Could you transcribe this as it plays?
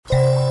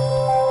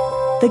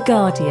The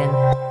Guardian.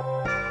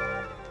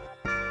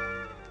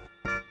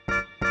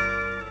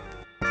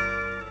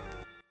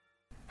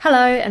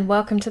 Hello and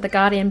welcome to the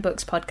Guardian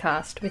Books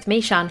podcast with me,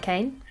 Sian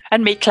Kane.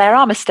 And me, Claire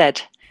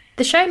Armistead.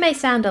 The show may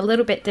sound a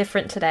little bit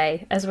different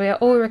today as we are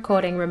all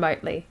recording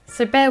remotely,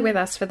 so bear with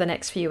us for the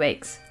next few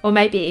weeks, or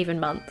maybe even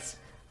months.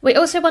 We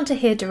also want to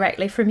hear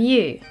directly from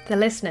you, the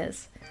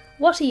listeners.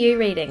 What are you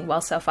reading while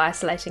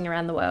self-isolating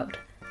around the world?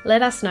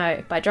 Let us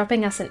know by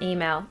dropping us an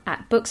email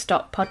at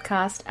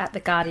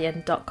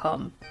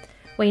books.podcast@theguardian.com.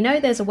 We know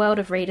there's a world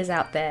of readers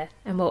out there,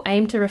 and we'll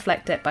aim to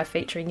reflect it by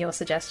featuring your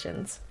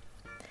suggestions.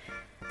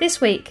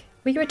 This week,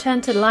 we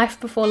return to life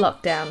before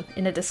lockdown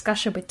in a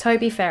discussion with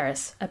Toby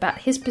Ferris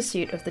about his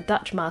pursuit of the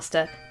Dutch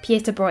master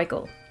Pieter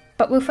Bruegel.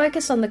 But we'll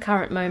focus on the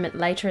current moment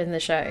later in the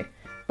show,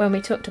 when we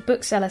talk to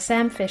bookseller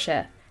Sam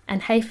Fisher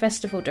and Hay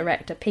Festival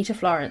director Peter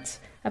Florence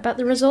about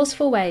the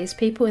resourceful ways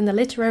people in the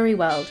literary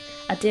world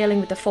are dealing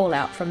with the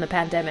fallout from the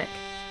pandemic.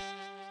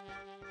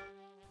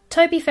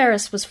 Toby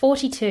Ferris was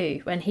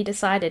 42 when he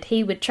decided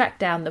he would track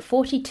down the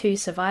 42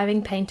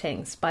 surviving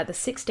paintings by the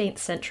 16th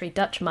century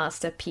Dutch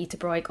master Pieter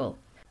Bruegel.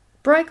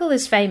 Bruegel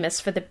is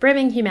famous for the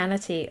brimming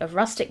humanity of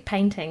rustic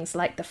paintings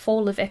like The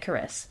Fall of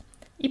Icarus.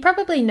 You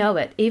probably know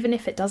it even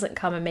if it doesn't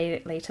come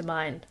immediately to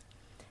mind.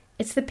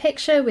 It's the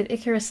picture with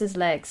Icarus's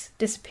legs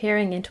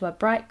disappearing into a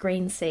bright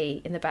green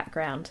sea in the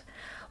background,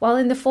 while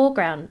in the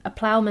foreground a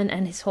ploughman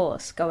and his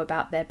horse go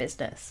about their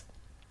business.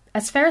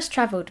 As Ferris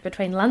travelled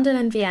between London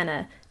and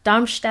Vienna,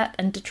 Darmstadt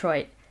and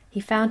Detroit, he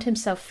found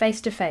himself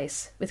face to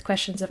face with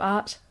questions of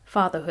art,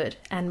 fatherhood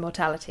and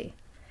mortality.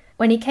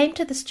 When he came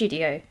to the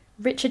studio,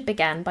 Richard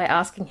began by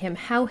asking him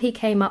how he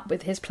came up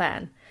with his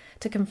plan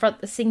to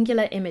confront the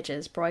singular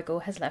images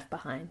Bruegel has left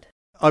behind.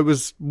 I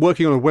was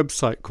working on a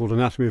website called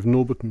Anatomy of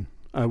Norberton,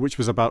 which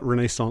was about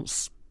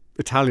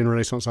Italian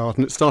Renaissance art,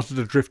 and it started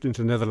to drift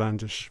into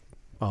Netherlandish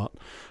art.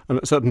 And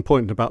at a certain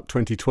point in about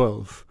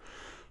 2012,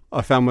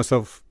 I found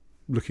myself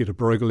looking at a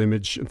Bruegel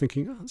image and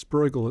thinking, oh, that's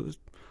Bruegel. I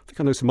think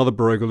I know some other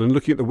Bruegel, and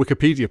looking at the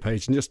Wikipedia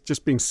page and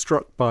just being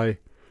struck by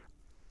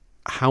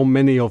how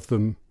many of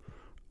them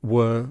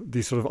were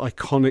these sort of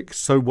iconic,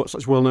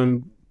 such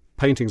well-known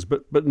paintings,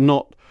 but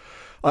not.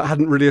 I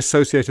hadn't really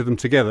associated them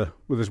together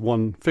with this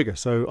one figure.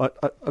 So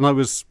I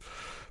was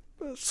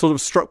sort of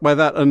struck by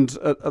that, and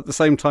at the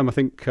same time, I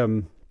think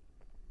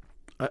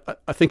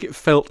it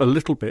felt a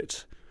little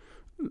bit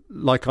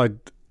like I'd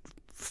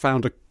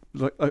found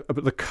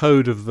the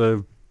code of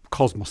the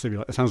cosmos, if you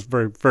like. It sounds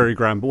very, very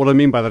grand, but what I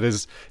mean by that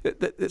is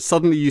it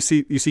suddenly you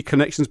see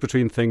connections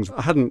between things.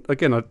 I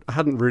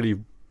hadn't really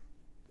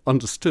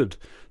understood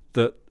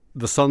that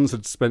the sons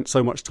had spent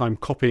so much time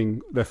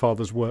copying their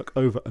father's work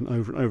over and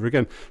over and over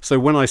again. So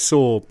when I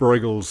saw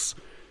Bruegels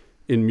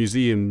in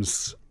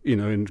museums,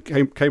 in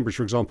Cambridge,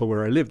 for example,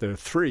 where I live, there are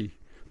three,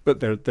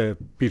 but they're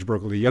Pieter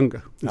Bruegel the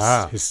younger,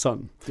 his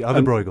son, the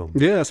other Bruegel.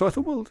 Yeah, so I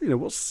thought, well,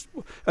 what's,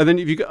 and then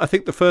I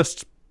think the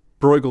first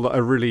Bruegel that I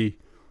really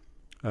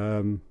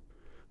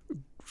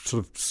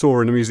sort of saw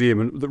in a museum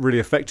and that really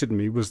affected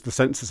me was the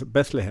census at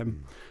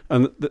Bethlehem,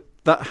 and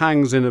that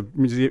hangs in the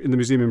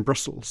museum in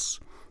Brussels.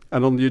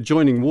 And on the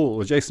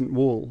adjacent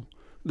wall,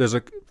 there's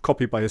a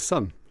copy by his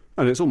son,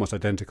 and it's almost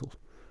identical.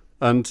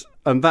 And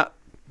that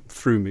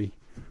threw me.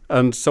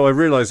 And so I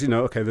realised,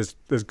 okay,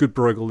 there's good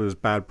Bruegel, there's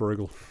bad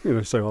Bruegel.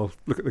 So I'll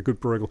look at the good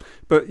Bruegel.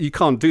 But you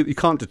can't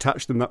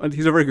detach them. And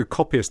he's a very good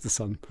copyist, the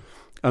son.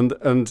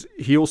 And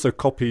he also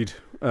copied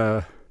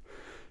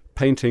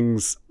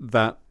paintings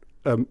that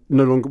we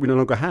no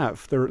longer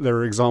have. There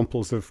are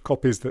examples of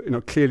copies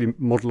that clearly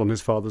model on his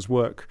father's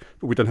work,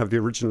 but we don't have the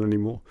original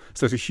anymore.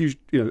 So it's a huge,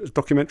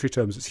 documentary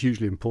terms, it's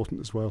hugely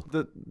important as well.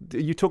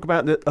 You talk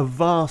about a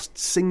vast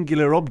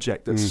singular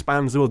object that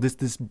spans the world.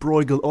 This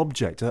Bruegel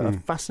object, a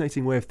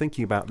fascinating way of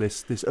thinking about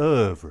this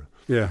oeuvre.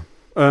 Yeah,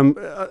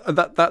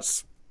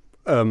 that's.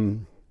 I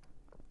mean,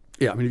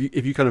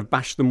 if you kind of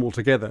bash them all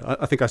together,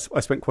 I think I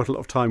spent quite a lot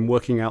of time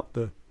working out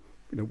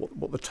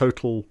what the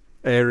total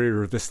area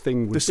of this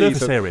thing would be. The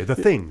surface area, the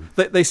thing.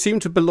 They seem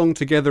to belong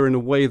together in a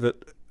way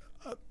that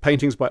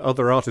paintings by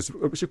other artists,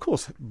 which of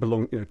course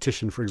belong,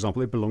 Titian, for example,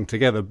 they belong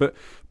together, but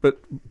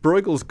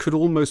Bruegel's could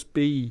almost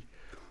be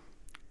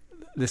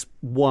this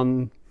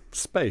one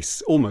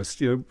space,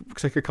 almost,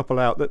 take a couple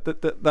out,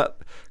 that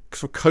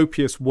sort of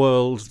copious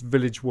world,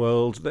 village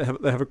world, they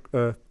have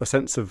a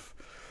sense of,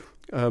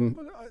 I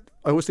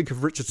always think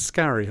of Richard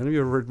Scarry. I know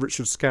you've read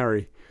Richard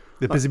Scarry.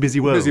 The busy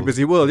world.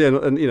 Busy world, yeah,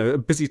 and a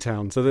busy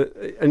town.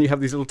 And you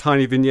have these little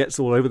tiny vignettes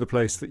all over the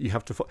place that you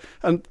have to follow.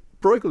 And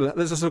Bruegel,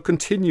 there's a sort of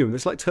continuum.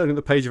 It's like turning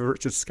the page of a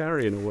Richard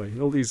Scarry in a way.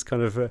 All these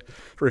kind of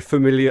very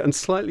familiar and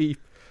slightly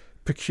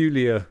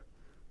peculiar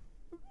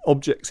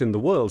objects in the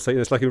world. So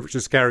it's like in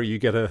Richard Scarry, you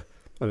get the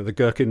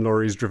gherkin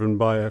lorry is driven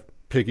by a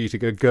pig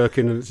eating a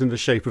gherkin, and it's in the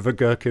shape of a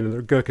gherkin, and there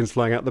are gherkins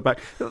flying out the back.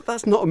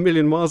 That's not a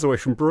million miles away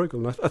from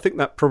Bruegel. And I think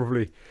that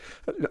probably,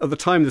 at the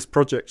time this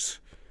project.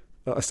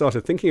 I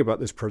started thinking about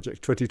this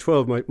project,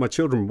 2012, my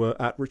children were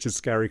at Richard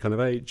Scarry kind of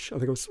age. I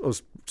think I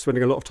was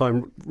spending a lot of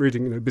time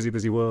reading,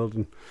 Busy World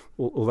and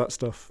all that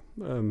stuff.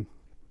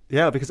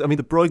 Yeah, because, I mean,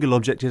 the Bruegel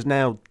object is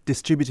now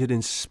distributed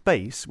in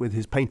space with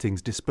his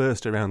paintings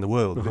dispersed around the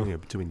world,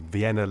 between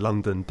Vienna,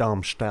 London,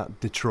 Darmstadt,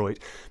 Detroit.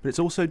 But it's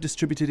also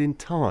distributed in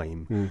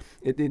time.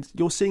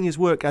 You're seeing his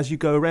work as you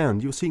go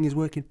around. You're seeing his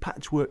work in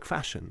patchwork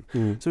fashion.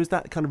 So is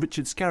that kind of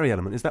Richard Scarry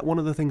element? Is that one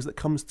of the things that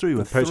comes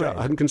through?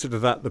 I hadn't considered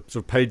that, the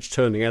sort of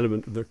page-turning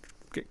element of the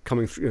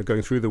coming through,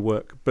 going through the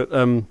work. But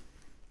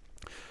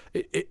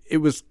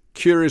it was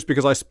curious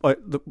because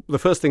the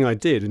first thing I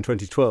did in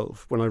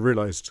 2012 when I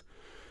realised,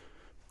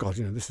 God,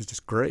 this is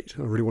just great.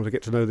 I really want to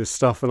get to know this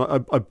stuff. And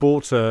I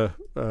bought a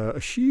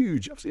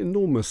huge, absolutely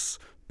enormous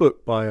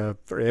book by a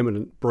very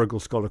eminent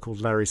Bruegel scholar called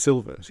Larry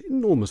Silver. It's an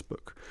enormous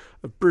book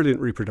of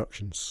brilliant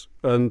reproductions.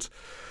 And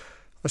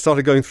I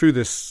started going through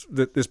this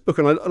book,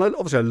 and I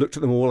obviously I looked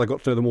at them all. I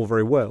got to know them all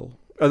very well.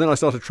 And then I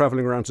started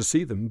travelling around to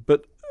see them.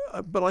 But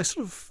I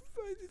sort of,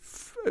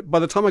 by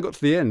the time I got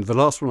to the end, the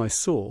last one I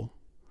saw,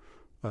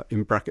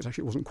 in brackets,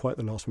 actually it wasn't quite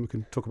the last one, we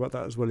can talk about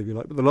that as well if you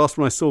like, but the last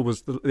one I saw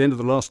was the end of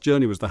the last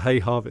journey was the Hay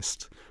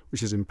Harvest,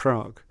 which is in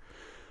Prague.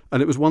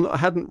 And it was one that I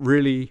hadn't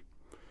really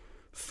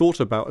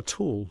thought about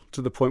at all,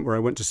 to the point where I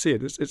went to see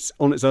it. It's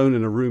on its own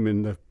in a room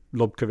in the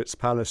Lobkowitz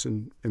Palace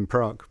in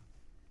Prague.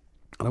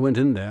 And I went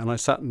in there and I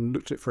sat and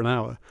looked at it for an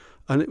hour,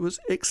 and it was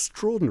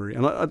extraordinary.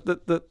 And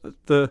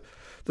the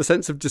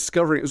sense of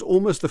discovering it was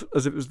almost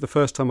as if it was the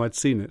first time I'd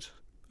seen it.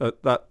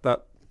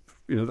 That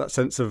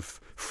sense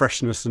of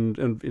freshness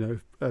and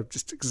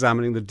just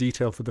examining the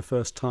detail for the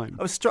first time.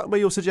 I was struck by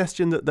your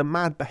suggestion that the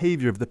mad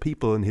behaviour of the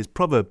people in his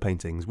proverb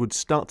paintings would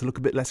start to look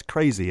a bit less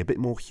crazy, a bit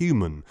more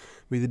human,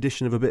 with the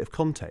addition of a bit of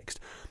context.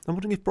 I'm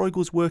wondering if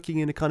Bruegel's working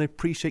in a kind of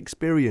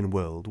pre-Shakespearean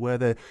world where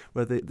the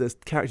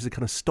characters are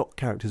kind of stock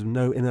characters with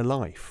no inner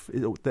life,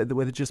 where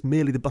they're just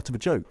merely the butt of a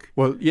joke.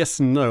 Well, yes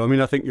and no. I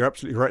mean, I think you're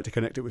absolutely right to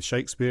connect it with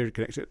Shakespeare, to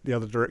connect it the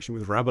other direction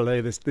with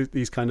Rabelais, this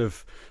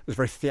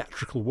very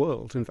theatrical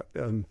world. In fact,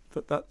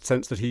 that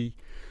sense that he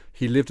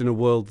lived in a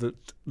world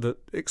that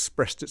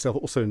expressed itself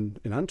also in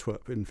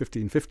Antwerp in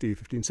 1550,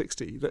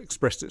 1560, that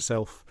expressed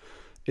itself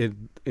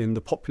in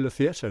the popular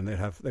theatre, and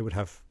they would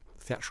have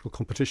theatrical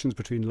competitions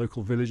between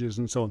local villages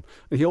and so on.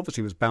 And he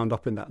obviously was bound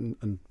up in that,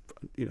 and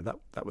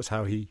that was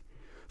how he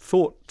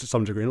thought to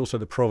some degree, and also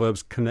the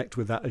proverbs connect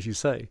with that, as you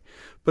say.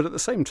 But at the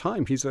same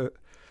time,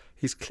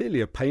 he's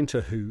clearly a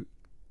painter who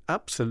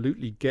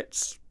absolutely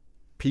gets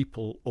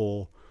people,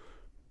 or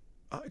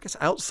I guess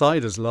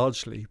outsiders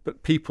largely,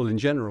 but people in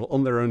general,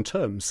 on their own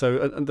terms.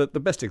 So, and the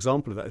best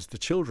example of that is the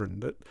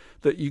children,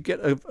 that you get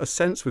a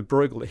sense with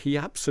Bruegel that he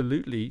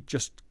absolutely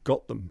just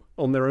got them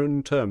on their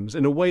own terms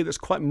in a way that's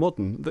quite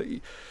modern, that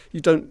you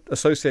don't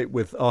associate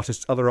with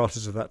other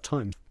artists of that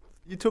time.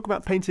 You talk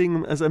about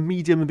painting as a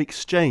medium of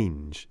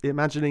exchange,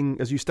 imagining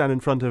as you stand in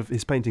front of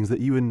his paintings that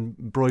you and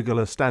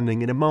Bruegel are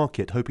standing in a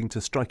market hoping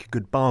to strike a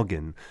good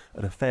bargain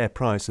at a fair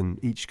price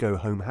and each go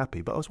home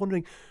happy. But I was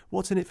wondering,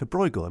 what's in it for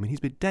Bruegel? I mean, he's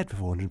been dead for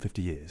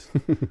 450 years.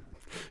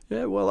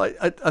 Yeah, well,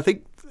 I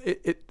think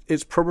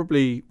it's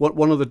probably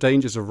one of the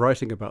dangers of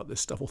writing about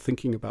this stuff or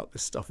thinking about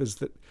this stuff is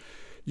that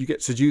you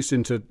get seduced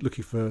into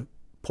looking for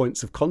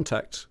points of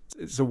contact.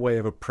 It's a way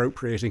of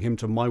appropriating him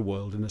to my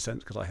world in a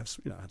sense, because I have,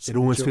 it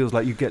almost feels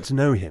like you get to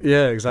know him.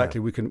 Yeah, exactly.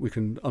 Yeah. We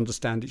can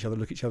understand each other,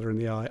 look each other in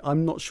the eye.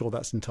 I'm not sure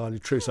that's entirely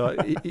true. So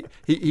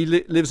he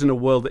lives in a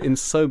world that in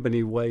so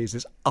many ways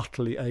is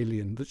utterly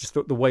alien. That just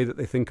the way that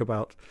they think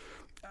about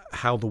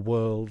how the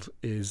world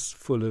is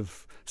full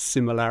of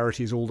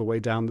similarities all the way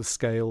down the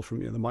scale,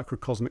 from the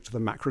microcosmic to the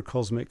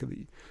macrocosmic.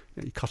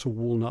 You cut a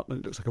walnut and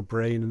it looks like a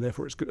brain, and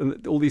therefore it's good.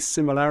 And all these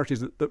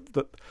similarities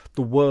that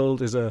the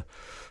world is a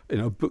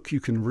book you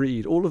can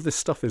read. All of this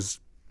stuff is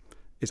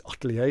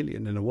utterly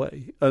alien in a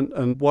way,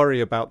 and worry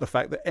about the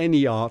fact that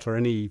any art or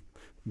any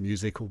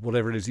music or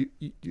whatever it is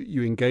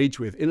you engage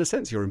with, in a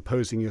sense, you're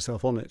imposing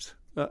yourself on it.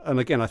 And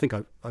again, I think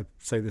I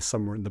say this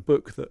somewhere in the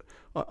book, that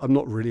I'm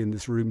not really in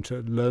this room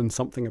to learn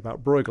something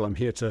about Bruegel. I'm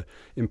here to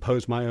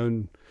impose my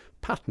own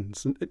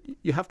patterns. And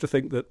you have to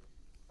think that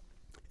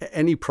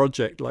any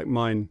project like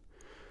mine,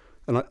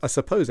 and I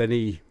suppose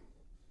any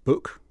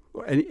book,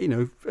 or any,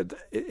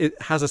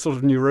 it has a sort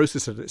of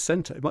neurosis at its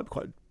centre. It might be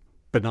quite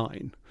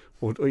benign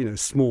or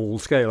small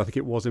scale. I think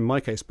it was in my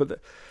case, but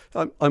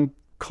I'm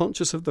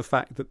conscious of the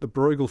fact that the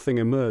Bruegel thing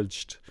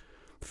emerged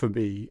for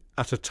me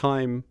at a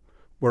time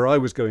where I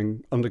was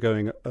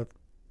undergoing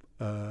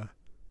a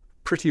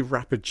pretty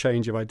rapid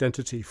change of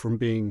identity from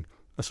being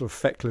a sort of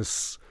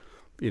feckless,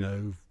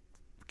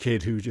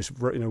 kid who just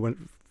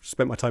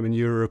spent my time in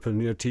Europe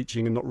and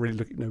teaching and not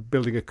really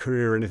building a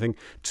career or anything,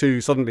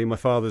 to suddenly my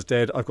father's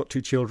dead, I've got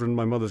 2 children,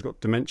 my mother's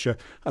got dementia,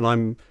 and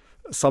I'm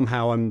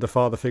the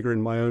father figure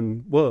in my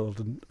own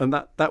world, and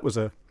that was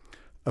a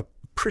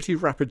pretty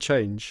rapid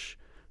change,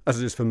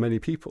 as it is for many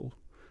people,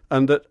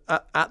 and that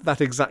at that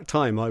exact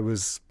time I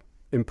was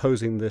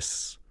imposing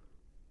this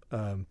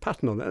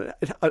pattern on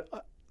it.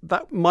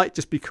 That might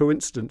just be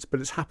coincidence, but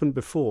it's happened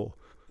before.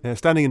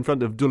 Standing in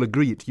front of De La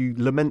Griette, you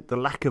lament the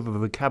lack of a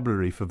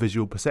vocabulary for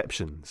visual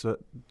perception. So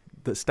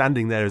that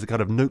standing there is a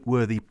kind of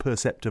noteworthy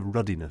percept of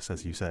ruddiness,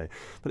 as you say.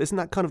 But isn't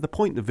that kind of the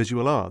point of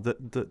visual art,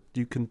 that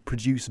you can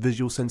produce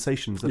visual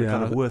sensations that are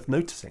kind of worth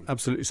noticing?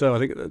 Absolutely so. I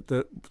think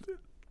that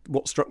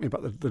what struck me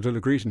about the De La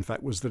Grite, in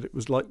fact, was that it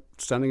was like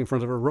standing in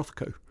front of a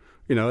Rothko.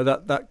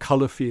 That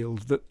colour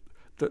field that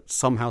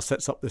somehow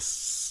sets up this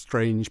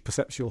strange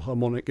perceptual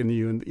harmonic in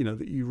you, and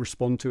that you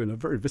respond to in a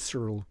very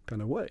visceral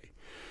kind of way.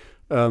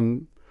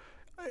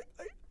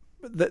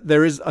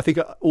 There is, I think,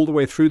 all the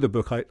way through the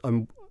book,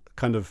 I'm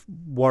kind of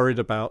worried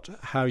about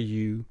how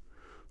you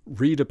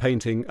read a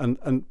painting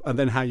and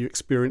then how you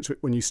experience it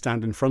when you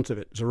stand in front of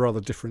it. It's a rather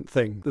different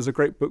thing. There's a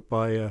great book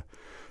by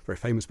very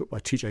famous book by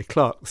T.J.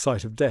 Clarke, The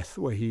Sight of Death,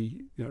 where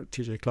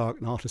T.J.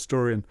 Clarke, an art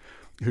historian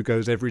who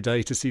goes every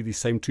day to see these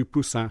same two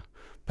Poussin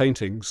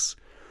paintings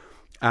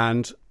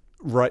and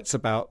writes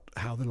about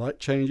how the light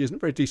changes in a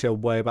very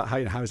detailed way, about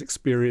how his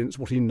experience,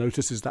 what he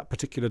notices that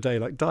particular day,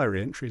 like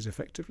diary entries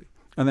effectively.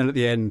 And then at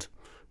the end,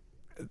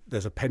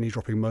 there's a penny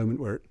dropping moment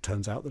where it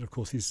turns out that, of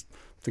course, he's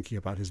thinking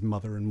about his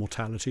mother and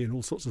mortality and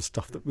all sorts of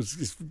stuff that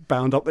is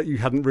bound up that you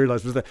hadn't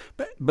realised was there.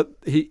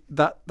 But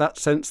that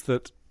sense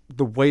that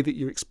the way that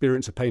you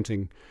experience a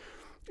painting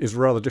is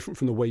rather different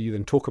from the way you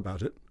then talk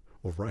about it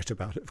or write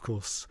about it, of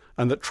course,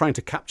 and that trying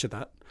to capture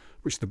that,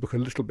 which the book a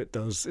little bit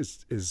does,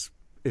 is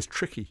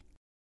tricky.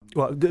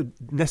 Well,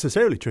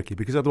 necessarily tricky,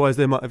 because otherwise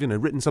they might have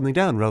written something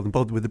down rather than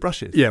bothered with the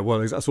brushes. Yeah, well,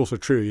 that's also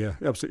true. Yeah,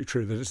 absolutely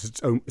true. That it's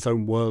its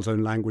own world, its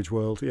own language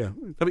world. Yeah,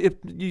 I mean,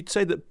 you'd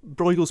say that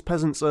Bruegel's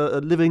peasants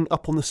are living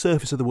up on the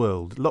surface of the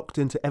world, locked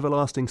into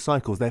everlasting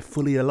cycles. They're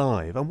fully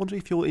alive. I wonder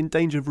if you're in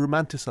danger of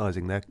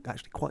romanticising their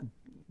actually quite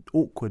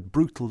awkward,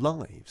 brutal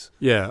lives.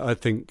 Yeah, I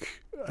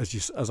think,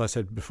 as I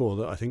said before,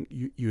 that I think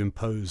you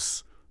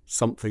impose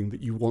something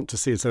that you want to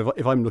see. So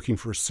if I'm looking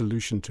for a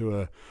solution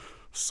to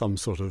some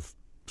sort of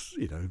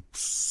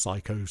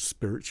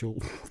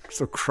psycho-spiritual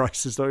sort of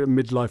crisis, like a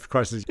midlife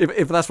crisis.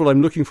 If that's what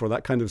I'm looking for,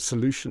 that kind of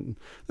solution,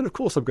 then of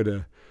course I'm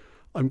going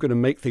to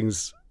make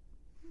things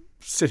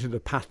sit in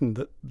a pattern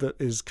that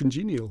is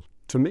congenial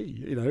to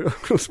me.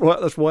 That's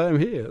why I'm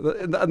here.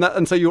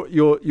 And so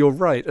you're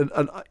right.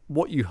 And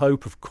what you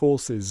hope, of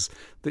course, is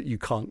that you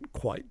can't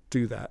quite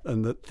do that,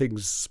 and that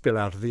things spill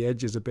out of the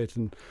edges a bit.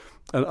 And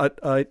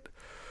I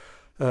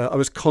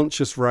was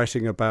conscious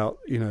writing about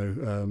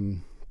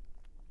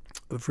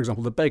for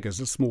example, The Beggars,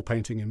 a small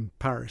painting in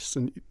Paris,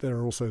 and there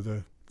are also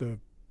the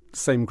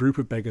same group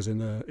of beggars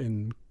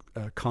in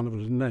Carnival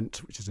in Lent,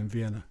 which is in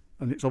Vienna,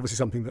 and it's obviously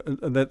something that,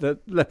 and they're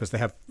lepers. They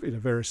have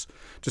various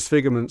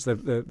disfigurements.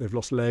 They've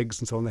lost legs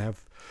and so on. They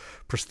have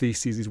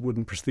prostheses, these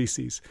wooden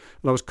prostheses.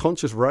 And I was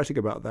conscious writing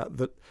about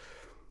that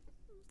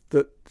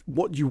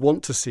what you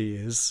want to see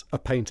is a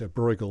painter,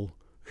 Bruegel,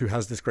 who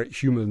has this great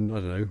human, I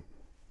don't know,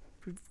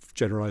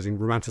 generalising,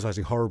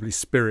 romanticising horribly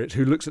spirit,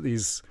 who looks at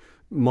these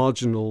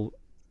marginal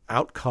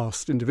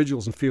outcast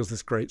individuals and feels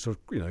this great sort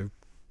of,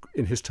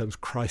 in his terms,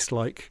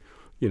 Christ-like,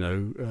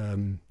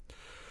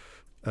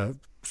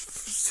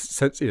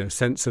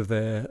 sense of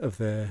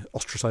their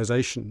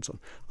ostracisation. So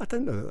I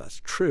don't know that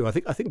that's true. I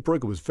think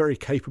Bruegel was very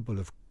capable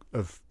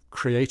of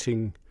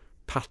creating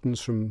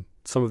patterns from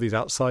some of these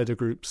outsider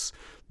groups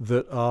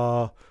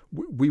that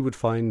we would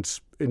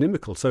find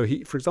inimical. So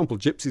for example,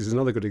 gypsies is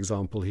another good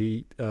example.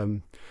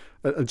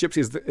 And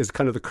gypsy is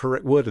kind of the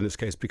correct word in this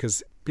case,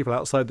 because people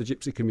outside the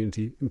gypsy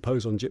community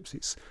impose on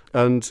gypsies,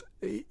 and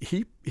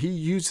he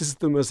uses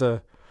them as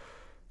a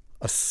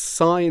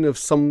sign of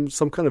some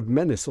kind of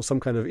menace or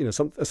some kind of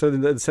So in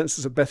the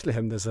census of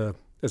Bethlehem, there's a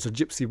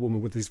gypsy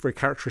woman with these very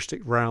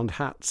characteristic round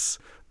hats,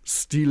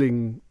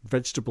 stealing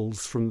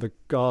vegetables from the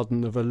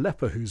garden of a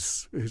leper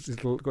who's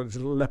got his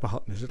little leper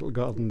hut in his little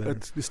garden there.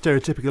 That's the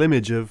stereotypical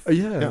image of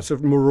sort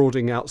of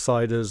marauding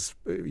outsiders.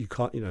 You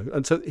can't,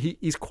 and so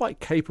he's quite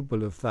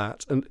capable of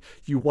that. And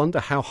you wonder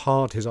how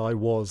hard his eye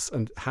was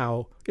and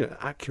how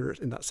accurate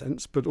in that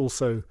sense, but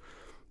also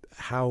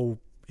how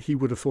he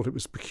would have thought it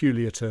was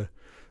peculiar to,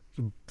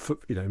 in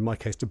my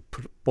case, to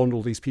bond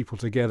all these people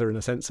together in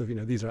a sense of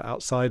these are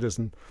outsiders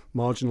and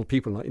marginal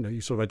people. Like you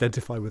sort of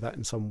identify with that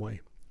in some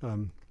way.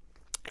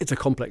 It's a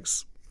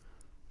complex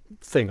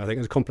thing. I think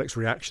it's a complex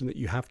reaction that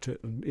you have to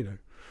it, and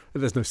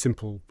there's no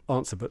simple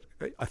answer. But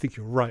I think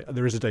you're right.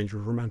 There is a danger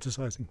of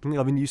romanticising.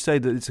 I mean, you say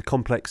that it's a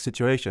complex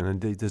situation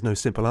and there's no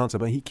simple answer,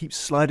 but he keeps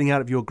sliding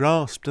out of your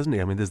grasp, doesn't he?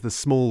 I mean, there's the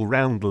small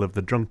roundel of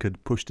the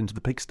drunkard pushed into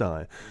the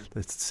pigsty.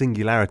 There's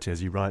singularity,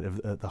 as you write,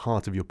 at the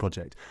heart of your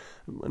project.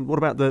 And what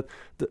about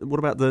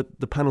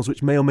the panels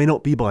which may or may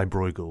not be by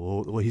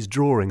Bruegel, or his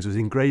drawings or his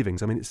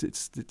engravings? I mean,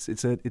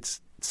 it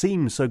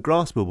seems so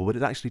graspable, but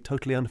it's actually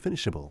totally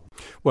unfinishable.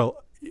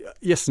 Well,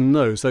 yes and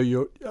no.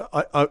 So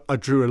I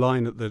drew a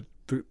line at the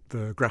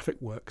graphic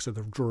work, so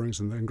the drawings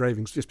and the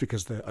engravings, just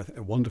because they're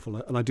wonderful,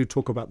 and I do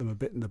talk about them a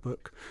bit in the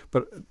book.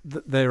 But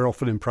they're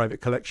often in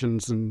private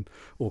collections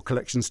or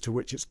collections to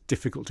which it's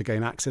difficult to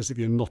gain access if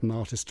you're not an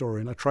art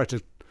historian. I try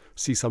to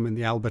see some in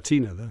the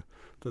Albertina,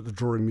 the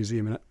drawing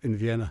museum in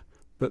Vienna.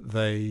 But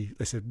they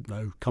said,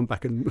 no, come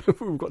back and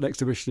we've got an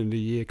exhibition in a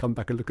year, come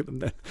back and look at them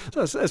then.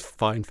 So that's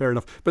fine, fair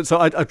enough. But so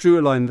I drew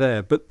a line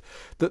there. But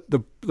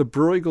the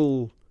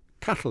Bruegel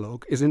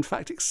catalogue is in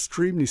fact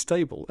extremely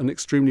stable and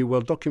extremely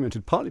well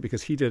documented, partly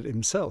because he did it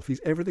himself.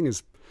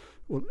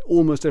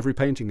 Almost every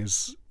painting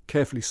is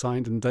carefully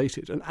signed and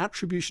dated. And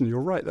attribution,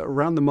 you're right, that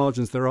around the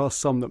margins there are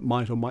some that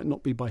might or might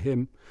not be by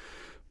him,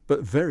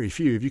 but very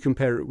few. If you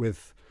compare it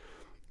with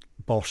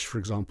Bosch, for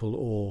example,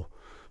 or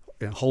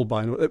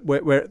Holbein,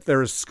 where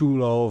there is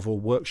school of or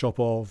workshop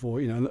of,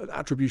 or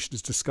attribution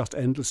is discussed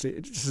endlessly.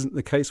 It just isn't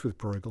the case with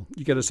Bruegel.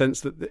 You get a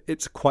sense that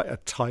it's quite a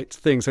tight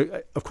thing.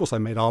 So of course I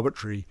made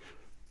arbitrary,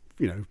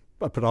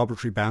 I put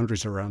arbitrary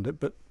boundaries around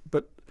it, but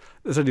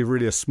there's only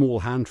really a small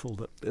handful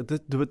that.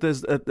 But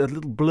there's a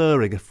little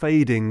blurring, a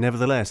fading,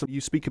 nevertheless.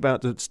 You speak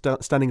about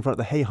standing in front of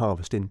the hay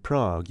harvest in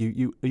Prague.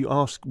 You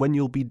ask when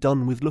you'll be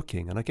done with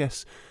looking, and I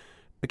guess,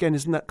 again,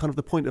 isn't that kind of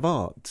the point of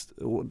art,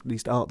 or at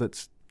least art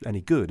that's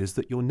any good, is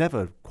that you're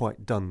never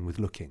quite done with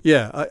looking?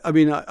 Yeah, I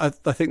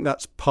think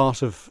that's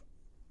part of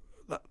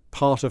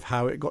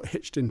how it got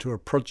hitched into a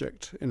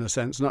project, in a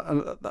sense.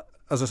 And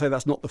as I say,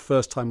 that's not the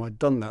first time I'd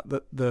done that.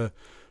 That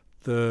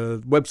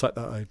the website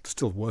that I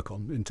still work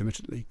on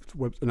intermittently,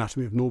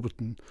 Anatomy of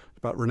Norbiton,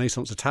 about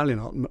Renaissance Italian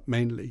art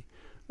mainly,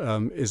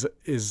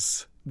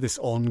 is this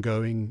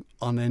ongoing,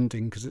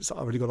 unending, because I've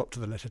already got up to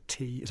the letter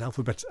T. It's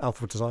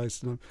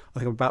alphabetized, and I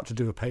think I'm about to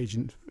do a page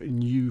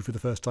in U for the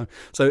first time.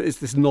 So it's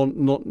this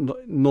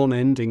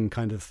non-ending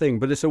kind of thing,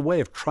 but it's a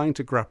way of trying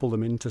to grapple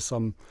them into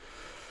some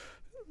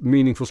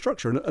meaningful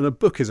structure. And a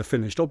book is a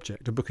finished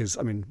object. A book is,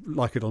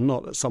 like it or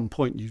not, at some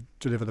point you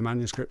deliver the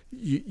manuscript.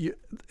 You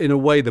in a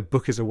way, the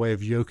book is a way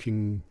of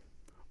yoking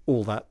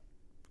all that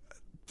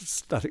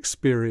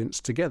experience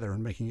together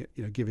and making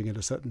it, giving it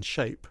a certain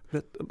shape.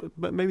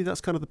 But maybe that's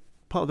kind of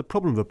part of the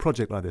problem of a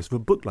project like this, of a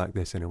book like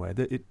this in a way,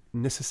 that it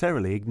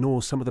necessarily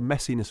ignores some of the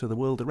messiness of the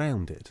world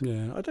around it.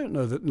 Yeah, I don't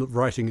know that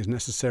writing is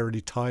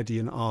necessarily tidy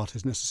and art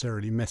is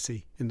necessarily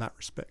messy in that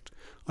respect.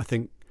 I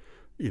think,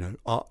 good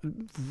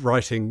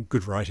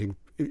writing,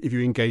 if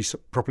you engage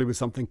properly with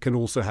something, can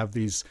also have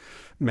these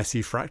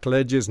messy fractal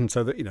edges, and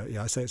so that,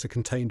 I say it's a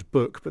contained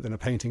book, but then a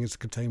painting is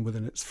contained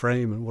within its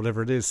frame and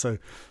whatever it is. So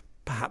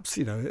perhaps,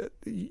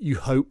 you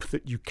hope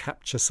that you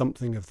capture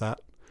something of that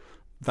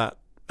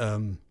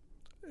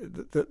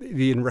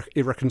the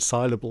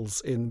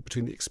irreconcilables in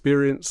between the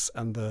experience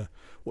and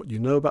what you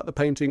know about the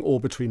painting, or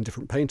between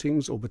different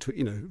paintings, or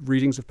between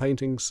readings of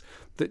paintings.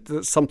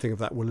 That something of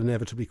that will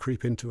inevitably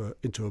creep into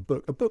a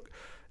book. A book,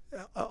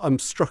 I'm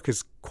struck,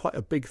 is quite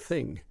a big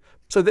thing.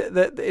 So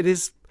it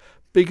is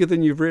bigger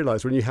than you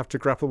realise when you have to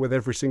grapple with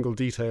every single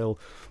detail.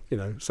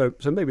 So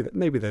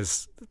maybe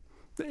there's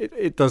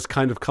it does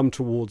kind of come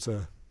towards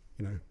a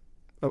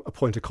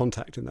point of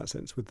contact in that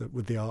sense with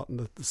the art and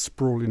the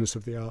sprawliness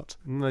of the art.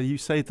 No, you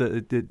say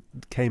that it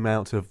came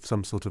out of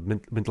some sort of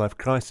midlife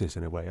crisis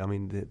in a way.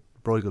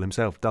 Bruegel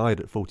himself died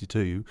at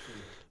 42,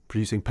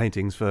 producing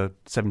paintings for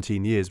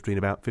 17 years between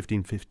about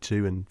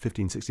 1552 and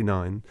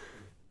 1569.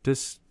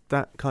 Does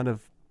that kind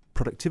of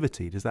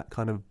productivity, does that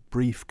kind of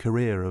brief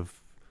career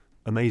of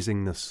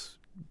amazingness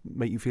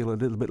make you feel a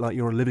little bit like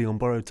you're living on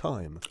borrowed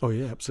time? Oh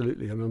yeah,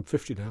 absolutely. I'm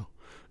 50 now,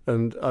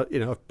 and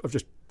I've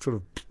just sort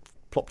of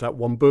plopped out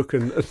one book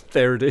and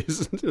there it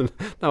is. And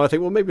now I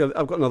think, well, maybe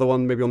I've got another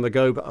one maybe on the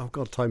go, but oh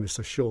God, time is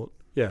so short.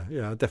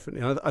 Yeah,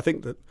 definitely. I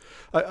think that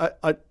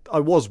I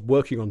was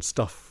working on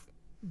stuff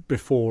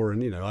before,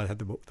 and I had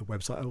the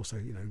website. I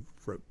also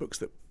wrote books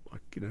that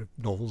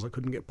novels I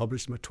couldn't get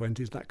published in my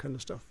 20s, that kind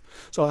of stuff.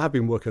 So I have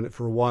been working on it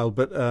for a while,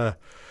 but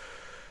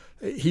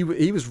he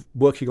was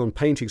working on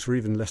paintings for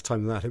even less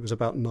time than that. It was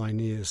about 9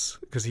 years,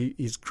 because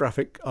his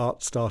graphic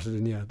art started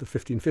in the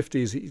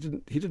 1550s.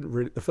 He didn't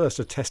really. The first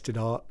attested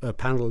art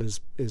panel is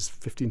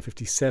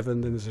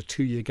 1557. Then there's a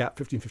 2-year gap,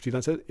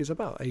 1559. So it's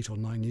about 8 or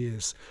 9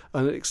 years,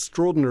 and an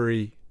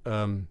extraordinary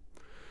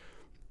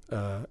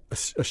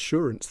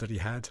assurance that he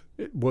had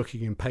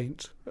working in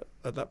paint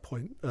at that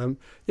point. But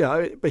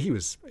he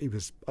was.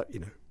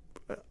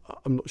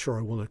 I'm not sure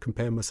I want to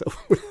compare myself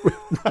with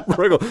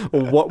Bruegel,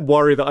 or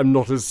worry that I'm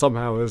not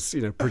somehow as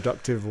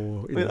productive,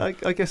 or.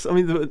 I guess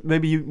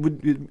maybe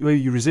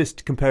you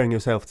resist comparing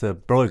yourself to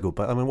Bruegel,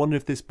 but I wonder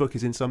if this book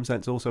is in some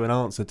sense also an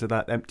answer to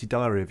that empty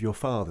diary of your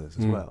father's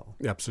as well.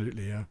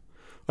 Absolutely, yeah.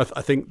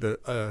 I think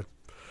that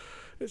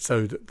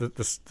so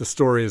the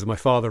story is my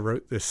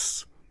father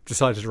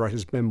decided to write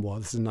his memoir.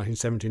 This is in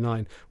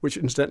 1979, which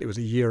incidentally was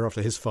a year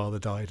after his father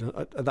died,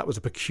 and that was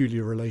a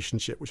peculiar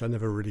relationship which I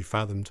never really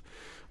fathomed.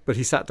 But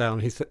he sat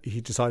down,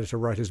 he decided to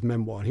write his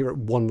memoir, and he wrote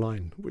one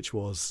line, which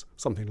was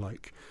something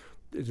like,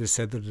 "It is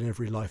said that in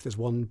every life there's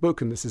one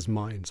book, and this is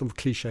mine," some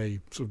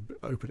cliche sort of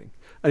opening.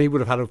 And he would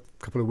have had a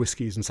couple of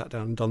whiskies and sat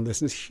down and done this,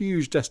 and this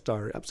huge desk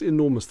diary, absolutely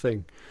enormous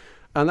thing.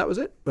 And that was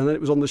it. And then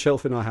it was on the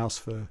shelf in our house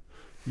for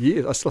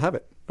years. I still have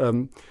it.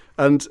 And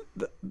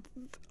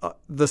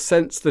the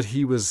sense that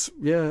he was,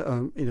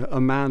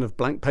 a man of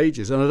blank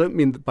pages, and I don't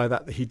mean by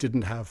that he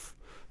didn't have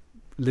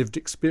lived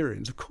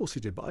experience. Of course he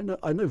did, but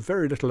I know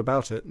very little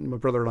about it. And my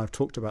brother and I have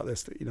talked about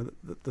this.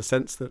 That the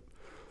sense that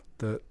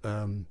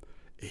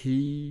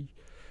he,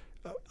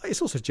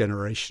 it's also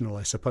generational,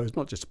 I suppose,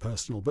 not just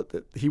personal, but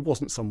that he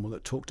wasn't someone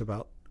that talked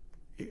about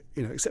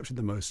except in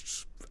the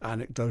most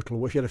anecdotal,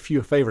 or if he had a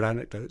few favourite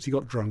anecdotes, he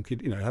got drunk,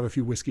 he'd have a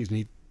few whiskies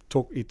and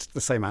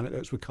the same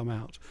anecdotes would come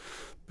out.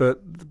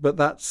 But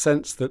that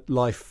sense that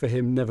life for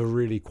him never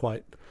really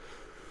quite,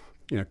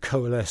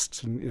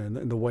 coalesced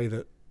in the way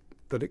that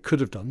it could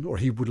have done, or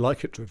he would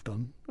like it to have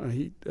done.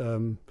 I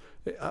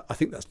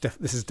think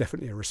this is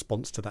definitely a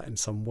response to that in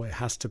some way. It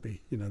has to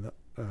be,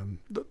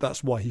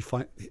 that's why he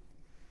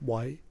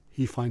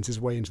finds his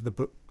way into the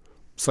book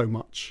so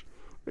much.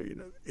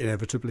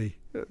 Inevitably,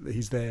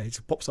 he's there. He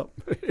pops up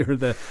here and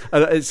there,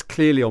 and it's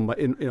clearly on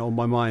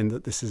my mind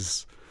that this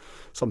is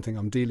something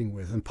I'm dealing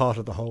with. And part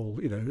of the whole,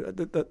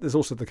 there's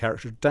also the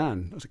character of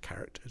Dan as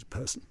a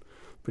person,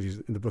 but he's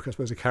in the book, I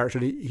suppose, a character.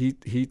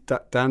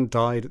 Dan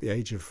died at the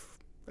age of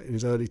in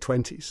his early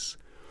 20s,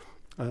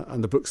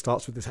 and the book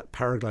starts with this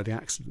paragliding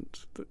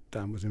accident that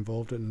Dan was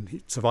involved in, and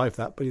he survived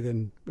that. But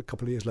then a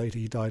couple of years later,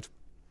 he died,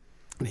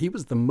 and he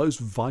was the most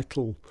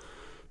vital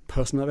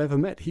person I've ever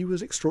met. He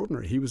was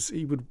extraordinary.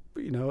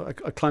 I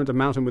climbed a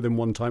mountain with him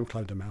one time.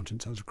 Climbed a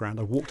mountain sounds grand.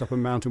 I walked up a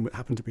mountain, it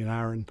happened to be an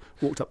Arun,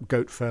 walked up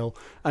Goat Fell,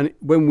 and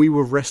when we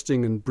were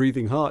resting and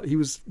breathing hard, he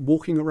was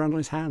walking around on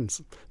his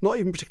hands, not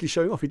even particularly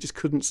showing off. He just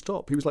couldn't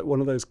stop. He was like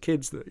one of those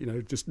kids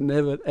that just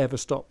never ever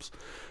stops.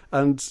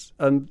 And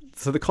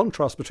so the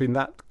contrast between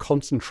that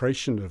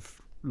concentration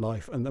of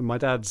life and then my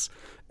dad's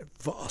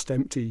vast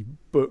empty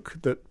book,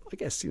 that I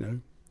guess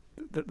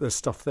there's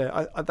stuff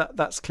there.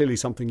 That's clearly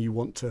something you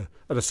want to,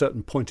 at a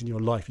certain point in your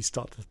life, you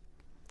start to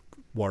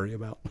worry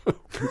about,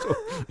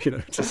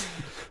 just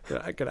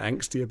get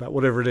angsty about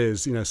whatever it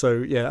is, So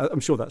yeah, I'm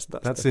sure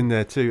that's in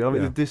there too. I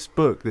mean, this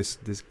book, this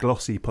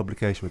glossy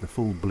publication with the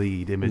full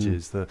bleed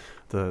images, the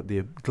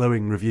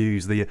glowing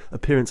reviews, the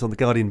appearance on the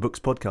Guardian Books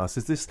podcast.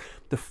 Is this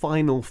the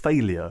final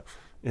failure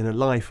in a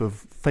life of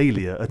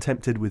failure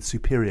attempted with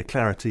superior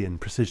clarity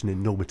and precision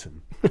in Norbiton?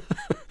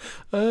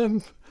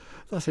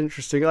 That's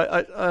interesting.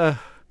 I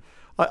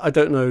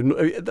don't know.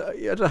 I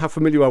don't know how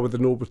familiar you are with the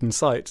Norbiton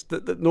site. The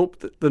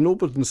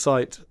Norbiton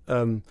site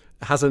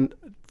hasn't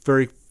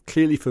very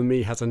clearly for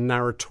me has a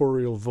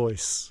narratorial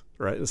voice,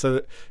 right?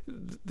 So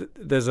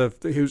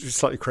he was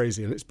slightly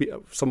crazy, and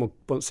someone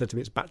once said to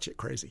me, "It's batshit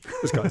crazy."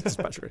 This guy's just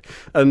batshit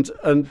crazy,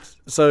 and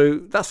so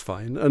that's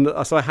fine. And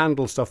so I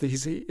handle stuff that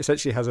he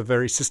essentially has a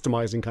very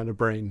systemizing kind of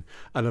brain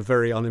and a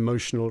very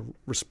unemotional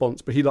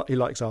response. But he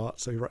likes art,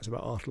 so he writes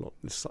about art a lot.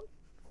 It's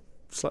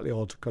slightly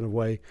odd kind of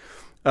way.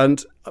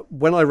 And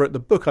when I wrote the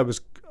book, I was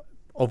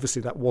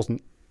obviously that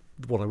wasn't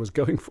what I was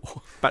going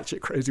for.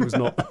 Batshit crazy was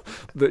not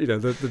the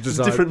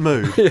design. Different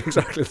mood. Yeah,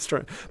 exactly, that's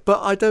right.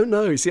 But I don't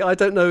know. You see, I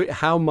don't know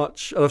how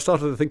much, and I've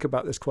started to think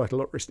about this quite a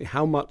lot recently,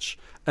 how much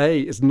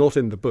is not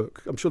in the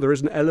book. I'm sure there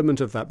is an element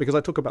of that, because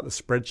I talk about the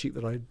spreadsheet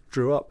that I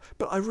drew up,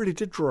 but I really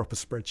did draw up a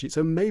spreadsheet.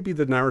 So maybe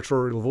the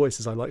narratorial voice,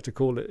 as I like to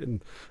call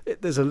it,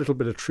 there's a little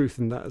bit of truth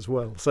in that as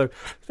well. So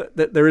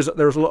there is a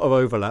lot of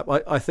overlap.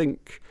 I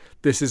think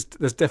there's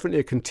definitely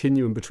a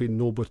continuum between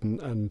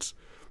Norbiton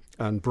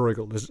and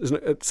Bruegel.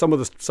 Some of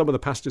the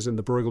passages in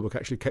the Bruegel book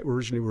actually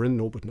originally were in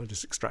Norbiton. I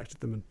just extracted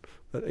them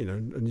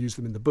and used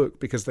them in the book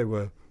because they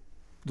were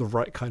the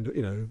right kind of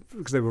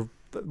because they were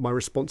my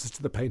responses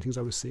to the paintings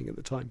I was seeing at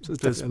the time. So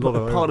it's a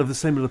part of the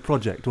similar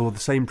project, or the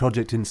same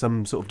project in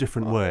some sort of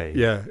different way.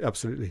 Yeah,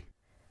 absolutely.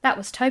 That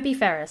was Toby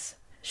Ferris.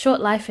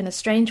 Short Life in a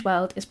Strange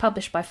World is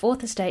published by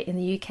Fourth Estate in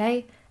the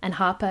UK and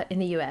Harper in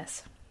the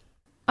US.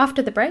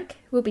 After the break,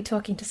 we'll be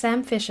talking to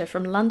Sam Fisher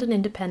from London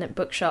independent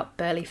bookshop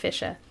Burley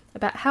Fisher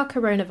about how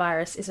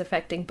coronavirus is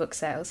affecting book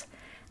sales,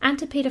 and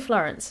to Peter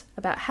Florence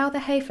about how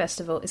the Hay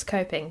Festival is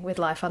coping with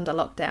life under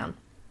lockdown.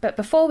 But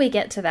before we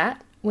get to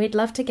that, we'd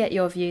love to get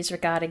your views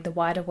regarding the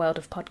wider world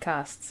of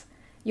podcasts.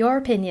 Your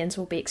opinions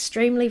will be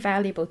extremely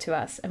valuable to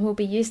us and will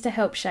be used to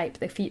help shape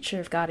the future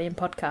of Guardian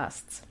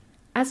podcasts.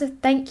 As a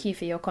thank you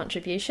for your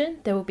contribution,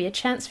 there will be a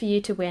chance for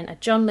you to win a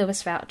John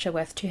Lewis voucher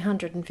worth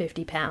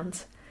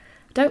 £250.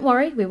 Don't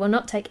worry, we will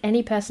not take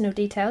any personal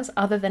details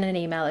other than an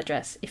email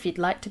address if you'd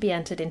like to be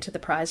entered into the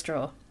prize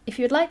draw. If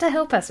you'd like to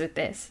help us with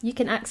this, you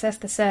can access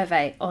the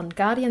survey on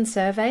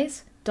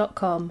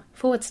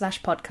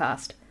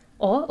guardiansurveys.com/podcast,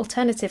 or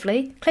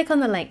alternatively, click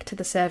on the link to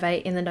the survey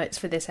in the notes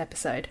for this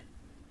episode.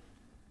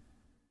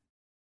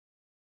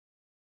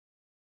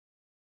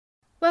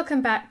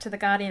 Welcome back to the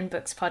Guardian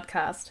Books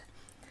podcast.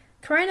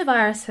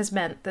 Coronavirus has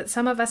meant that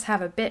some of us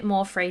have a bit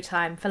more free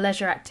time for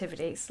leisure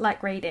activities,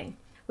 like reading.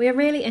 We are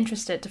really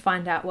interested to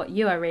find out what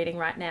you are reading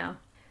right now.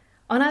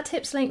 On our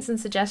tips, links and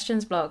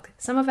suggestions blog,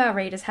 some of our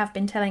readers have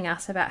been telling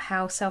us about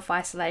how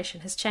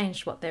self-isolation has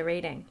changed what they're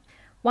reading.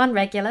 One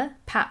regular,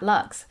 Pat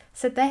Lux,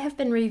 said they have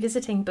been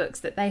revisiting books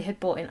that they had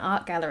bought in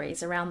art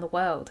galleries around the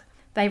world.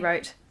 They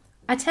wrote,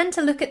 "I tend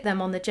to look at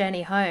them on the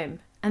journey home,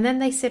 and then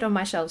they sit on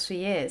my shelves for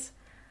years.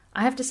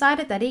 I have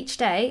decided that each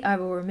day I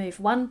will remove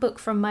one book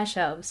from my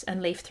shelves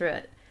and leaf through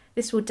it.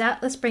 This will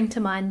doubtless bring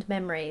to mind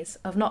memories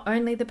of not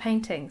only the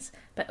paintings,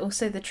 but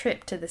also the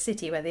trip to the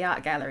city where the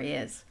art gallery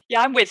is.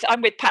 Yeah, I'm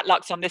with Pat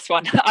Lux on this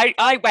one.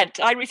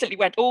 I recently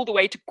went all the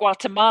way to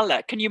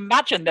Guatemala. Can you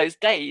imagine those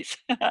days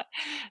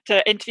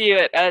to interview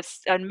an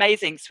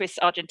amazing Swiss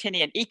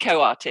Argentinian eco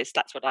artist?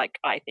 That's what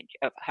I think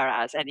of her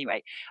as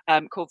anyway,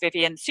 called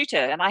Vivian Suter.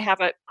 And I have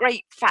a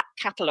great fat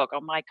catalogue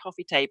on my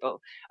coffee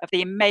table of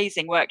the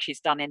amazing work she's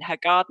done in her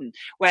garden,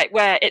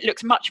 where it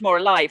looks much more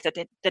alive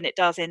than it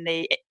does in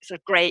the sort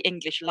of grey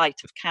English light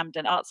of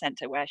Camden Art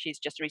Centre, where she's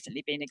just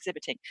recently been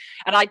exhibiting.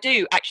 And I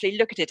do actually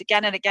look at it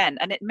again and again,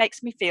 and it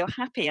makes me feel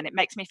happy, and it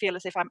makes me feel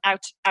as if I'm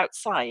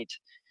outside.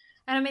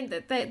 And I mean,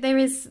 there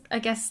is, I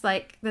guess,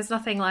 like, there's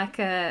nothing like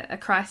a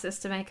crisis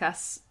to make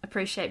us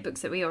appreciate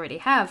books that we already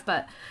have,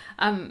 but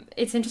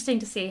it's interesting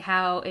to see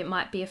how it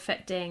might be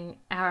affecting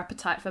our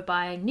appetite for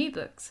buying new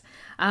books.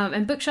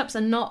 And bookshops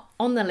are not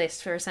on the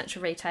list for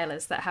essential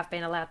retailers that have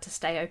been allowed to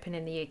stay open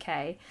in the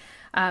UK.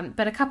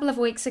 But a couple of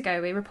weeks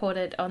ago, we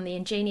reported on the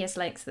ingenious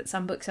lengths that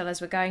some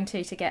booksellers were going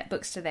to get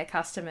books to their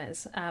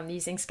customers,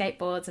 using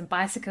skateboards and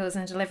bicycles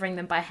and delivering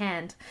them by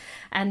hand.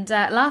 And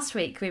last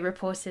week, we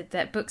reported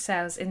that book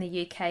sales in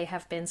the UK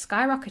have been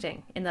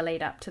skyrocketing in the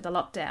lead up to the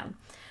lockdown.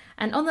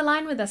 And on the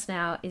line with us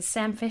now is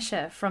Sam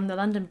Fisher from the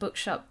London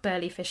bookshop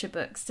Burley Fisher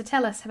Books to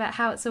tell us about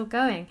how it's all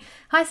going.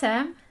 Hi,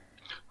 Sam.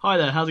 Hi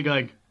there, how's it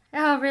going?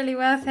 Oh, really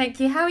well,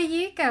 thank you. How are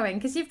you going?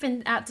 Because you've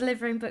been out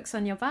delivering books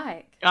on your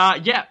bike.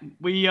 Yeah,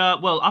 we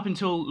up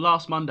until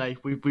last Monday,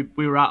 we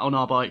were out on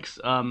our bikes.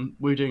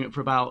 We were doing it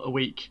for about a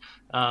week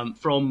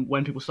from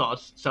when people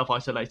started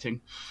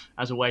self-isolating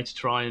as a way to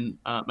try and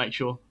make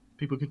sure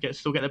people could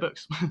still get their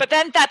books. But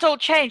then that all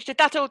changed. Did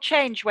that all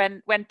change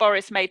when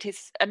Boris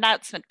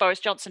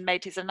Johnson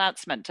made his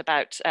announcement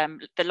about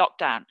the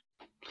lockdown?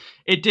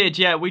 It did,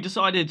 yeah. We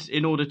decided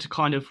in order to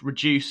kind of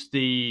reduce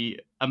the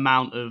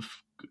amount of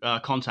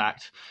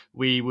contact,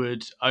 we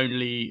would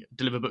only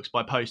deliver books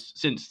by post.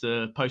 Since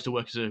the postal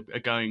workers are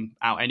going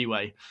out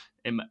anyway,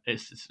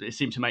 it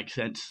seemed to make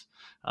sense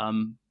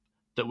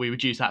that we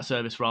would use that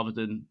service rather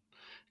than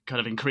kind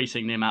of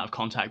increasing the amount of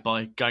contact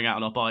by going out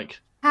on our bike.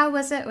 How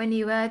was it when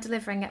you were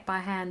delivering it by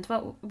hand?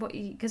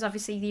 Because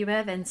obviously you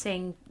were then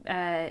seeing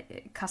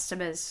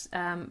customers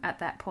at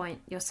that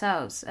point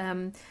yourselves.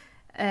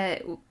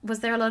 Was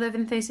there a lot of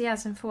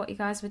enthusiasm for what you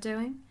guys were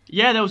doing?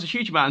 Yeah, there was a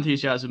huge amount of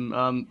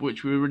enthusiasm,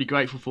 which we were really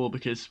grateful for,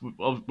 because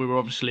we were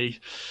obviously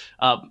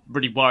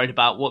really worried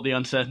about what the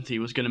uncertainty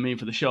was going to mean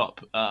for the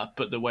shop.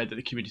 But the way that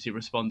the community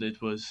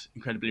responded was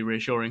incredibly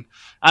reassuring,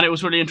 and it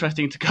was really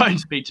interesting to go and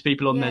speak to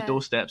people on their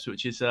doorsteps,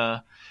 which is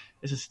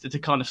it's a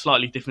kind of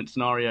slightly different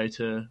scenario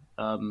to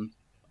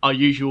our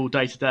usual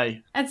day to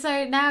day. And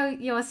so now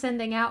you're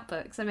sending out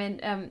books. I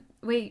mean,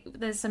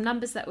 there's some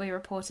numbers that we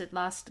reported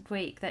last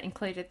week that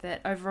included that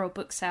overall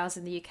book sales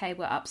in the UK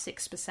were up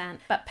 6%,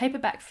 but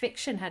paperback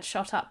fiction had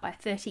shot up by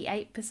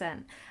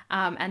 38%,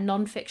 and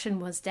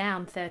non-fiction was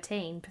down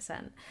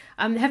 13%.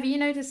 Have you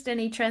noticed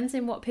any trends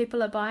in what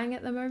people are buying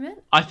at the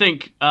moment? I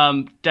think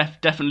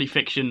definitely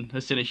fiction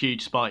has seen a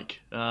huge spike.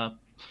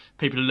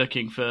 People are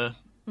looking for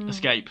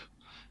escape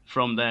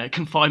from their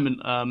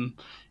confinement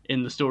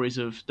in the stories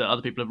that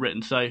other people have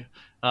written. So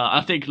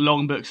I think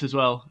long books as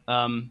well.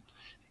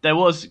 There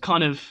was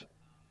kind of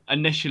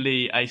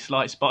initially a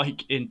slight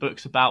spike in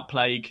books about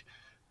plague,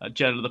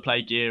 Journal of the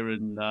Plague Year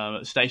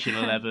and Station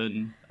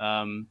 11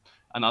 and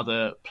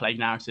other plague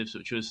narratives,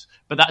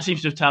 but that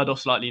seems to have tailed off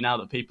slightly now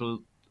that people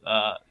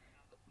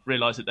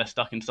realise that they're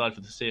stuck inside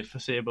for the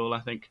foreseeable.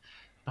 I think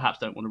perhaps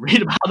don't want to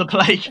read about the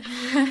plague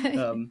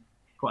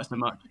quite so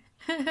much.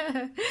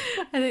 I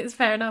think it's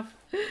fair enough.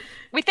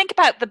 We think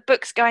about the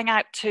books going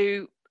out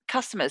to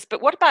customers,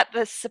 but what about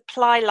the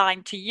supply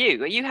line to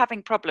you? Are you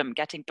having problem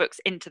getting books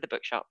into the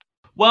bookshop?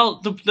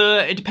 Well,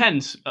 it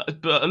depends,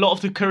 but a lot of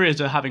the couriers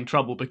are having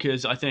trouble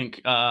because I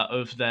think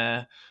of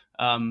their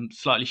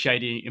slightly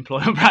shady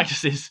employment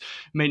practices,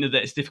 meaning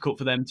that it's difficult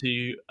for them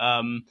to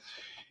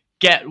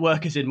get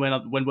workers in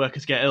when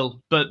workers get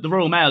ill. But the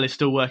Royal Mail is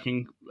still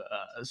working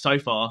so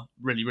far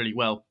really, really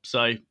well.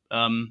 So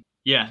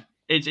yeah.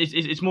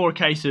 It's more a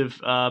case of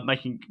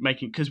making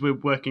because we're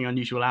working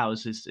unusual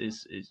hours.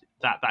 Is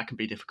that can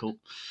be difficult,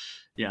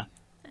 yeah.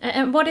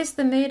 And what is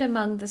the mood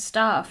among the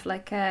staff?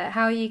 Like,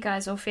 how are you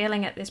guys all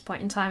feeling at this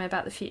point in time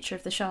about the future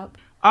of the shop?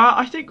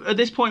 I think at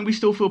this point we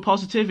still feel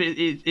positive.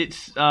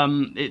 It's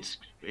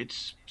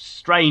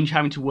strange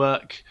having to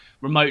work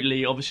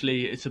remotely.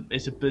 Obviously, it's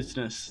a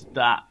business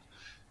that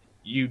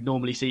you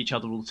normally see each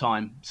other all the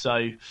time.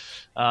 So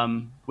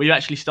we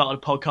actually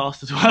started a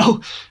podcast as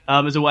well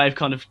as a way of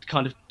kind of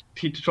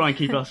to try and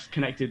keep us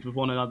connected with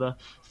one another.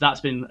 So that's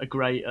been a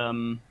great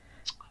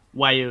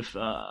way of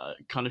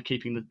kind of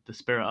keeping the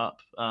spirit up.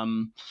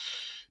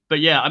 But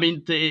yeah, I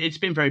mean, it's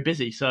been very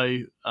busy. So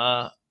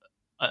at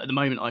the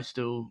moment, I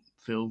still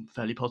feel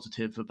fairly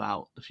positive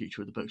about the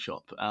future of the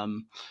bookshop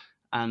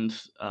and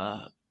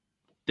the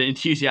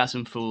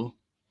enthusiasm for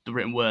the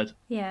written word.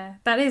 Yeah,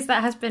 that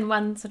has been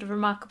one sort of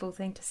remarkable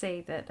thing to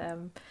see, that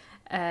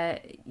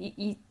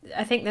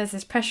I think there's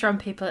this pressure on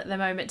people at the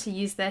moment to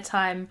use their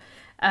time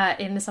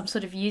in some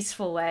sort of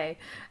useful way,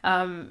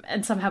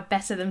 and somehow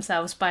better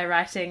themselves by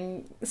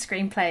writing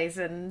screenplays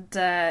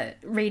and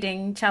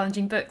reading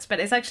challenging books. But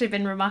it's actually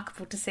been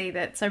remarkable to see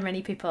that so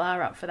many people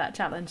are up for that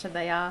challenge, and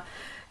they are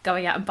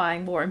going out and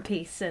buying War and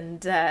Peace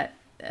and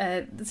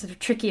sort of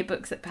trickier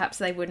books that perhaps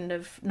they wouldn't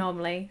have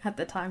normally had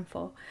the time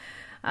for.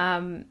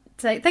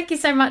 So thank you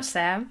so much,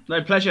 Sam.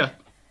 No, pleasure.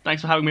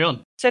 Thanks for having me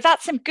on. So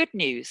that's some good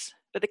news.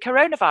 But the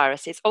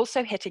coronavirus is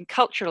also hitting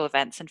cultural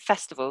events and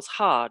festivals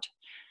hard.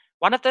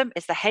 One of them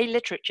is the Hay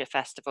Literature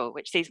Festival,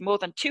 which sees more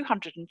than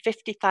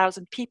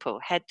 250,000 people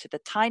head to the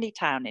tiny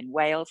town in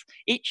Wales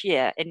each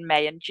year in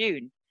May and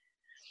June.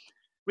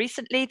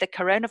 Recently, the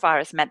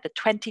coronavirus meant the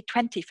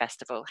 2020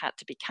 festival had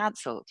to be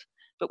cancelled.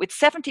 But with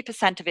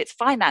 70% of its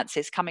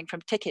finances coming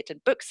from ticket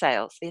and book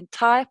sales, the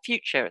entire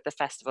future of the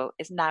festival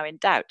is now in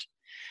doubt.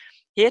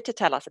 Here to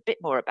tell us a bit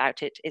more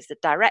about it is the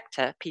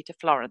director, Peter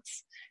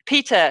Florence.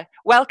 Peter,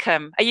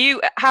 welcome.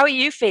 How are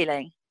you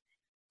feeling?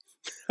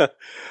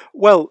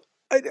 Well,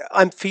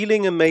 I'm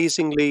feeling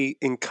amazingly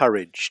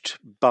encouraged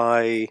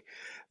by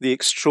the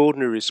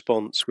extraordinary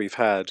response we've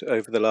had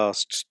over the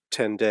last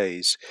 10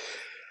 days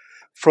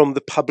from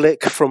the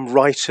public, from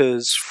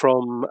writers,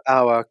 from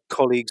our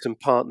colleagues and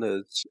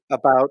partners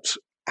about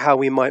how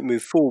we might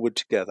move forward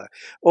together.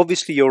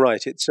 Obviously, you're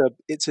right.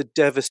 It's a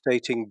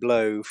devastating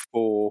blow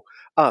for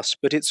us,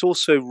 but it's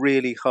also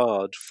really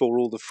hard for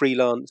all the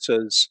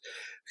freelancers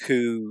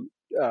who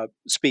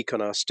speak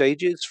on our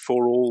stages,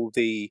 for all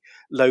the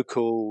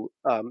local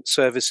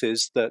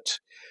services that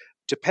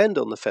depend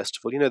on the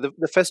festival. You know,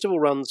 the festival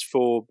runs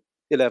for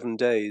 11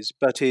 days,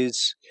 but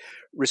is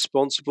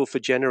responsible for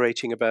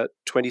generating about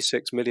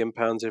 £26 million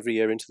every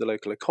year into the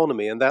local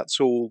economy, and that's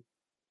all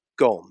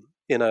gone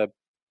in a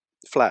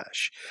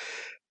flash.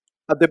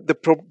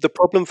 The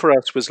problem for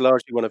us was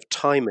largely one of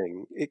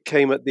timing. It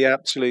came at the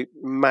absolute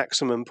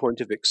maximum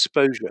point of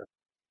exposure,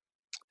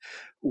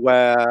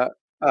 where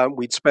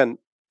we'd spent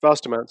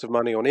vast amounts of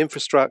money on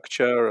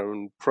infrastructure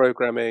and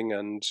programming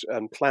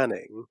and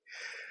planning.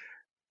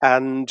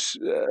 And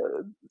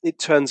it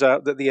turns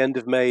out that the end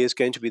of May is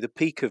going to be the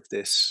peak of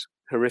this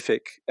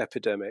horrific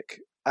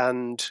epidemic.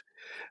 And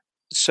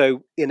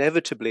so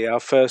inevitably, our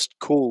first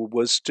call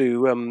was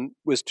to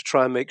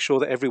try and make sure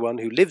that everyone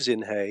who lives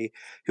in Hay,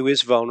 who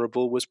is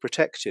vulnerable, was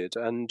protected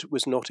and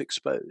was not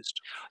exposed.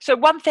 So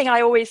one thing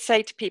I always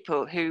say to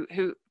people who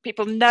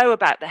people know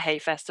about the Hay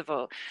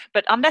Festival,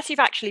 but unless you've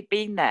actually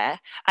been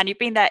there, and you've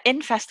been there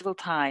in festival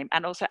time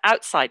and also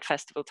outside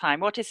festival time,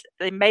 what is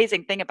the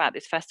amazing thing about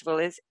this festival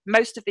is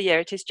most of the year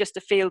it is just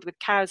a field with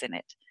cows in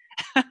it.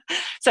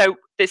 So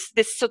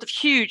this sort of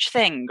huge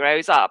thing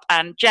grows up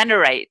and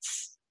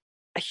generates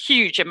a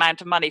huge amount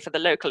of money for the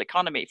local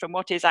economy from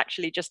what is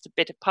actually just a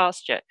bit of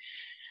pasture.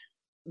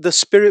 The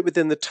spirit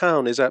within the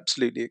town is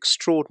absolutely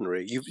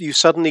extraordinary. You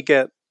suddenly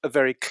get a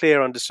very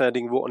clear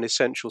understanding of what an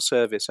essential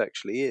service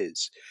actually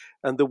is.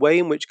 And the way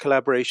in which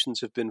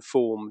collaborations have been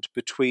formed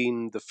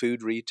between the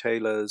food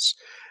retailers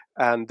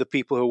and the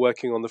people who are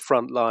working on the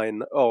front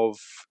line of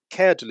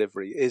care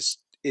delivery is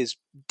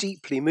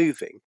deeply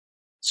moving.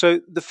 So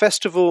the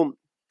festival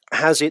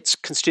has its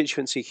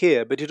constituency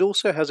here, but it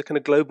also has a kind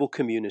of global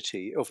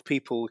community of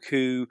people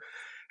who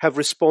have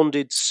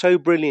responded so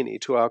brilliantly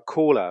to our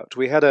call out.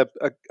 We had have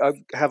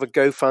a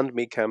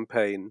GoFundMe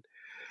campaign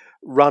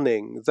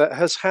running that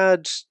has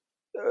had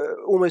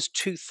almost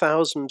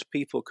 2,000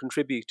 people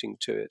contributing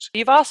to it.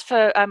 You've asked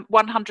for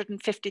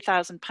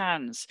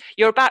 £150,000.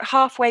 You're about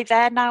halfway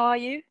there now, are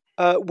you?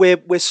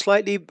 We're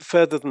slightly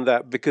further than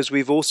that because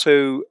we've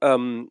also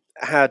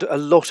had a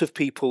lot of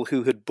people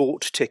who had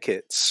bought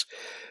tickets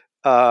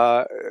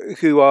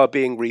who are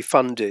being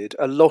refunded.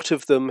 A lot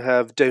of them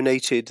have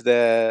donated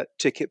their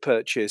ticket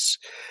purchase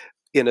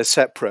in a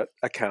separate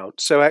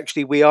account. So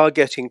actually we are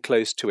getting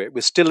close to it.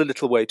 We're still a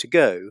little way to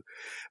go.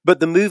 But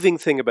the moving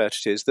thing about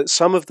it is that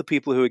some of the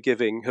people who are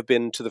giving have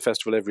been to the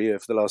festival every year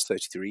for the last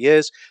 33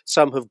 years.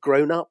 Some have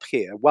grown up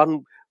here.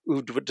 One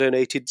who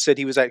donated said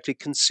he was actually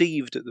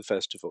conceived at the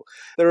festival.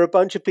 There are a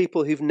bunch of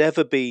people who've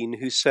never been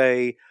who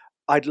say,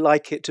 I'd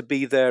like it to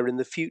be there in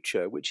the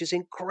future, which is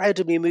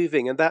incredibly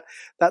moving. And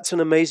that's an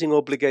amazing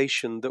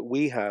obligation that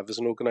we have as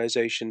an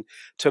organization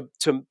to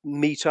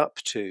meet up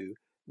to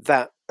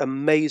that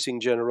amazing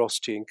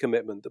generosity and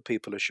commitment that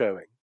people are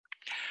showing.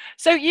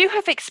 So you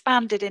have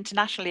expanded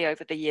internationally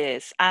over the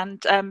years,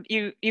 and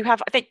you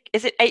have, I think,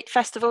 is it 8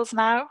 festivals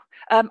now?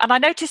 And I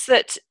noticed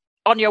that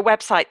on your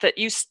website that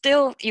you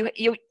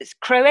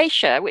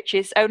Croatia, which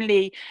is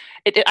only,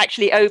 it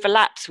actually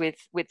overlaps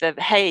with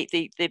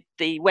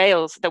the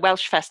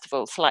Welsh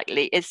festival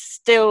slightly, is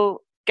still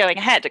going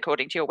ahead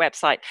according to your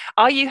website.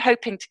 Are you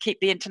hoping to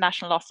keep the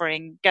international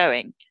offering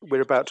going?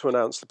 We're about to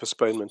announce the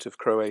postponement of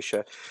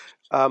Croatia.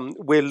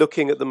 We're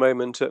looking at the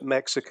moment at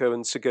Mexico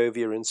and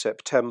Segovia in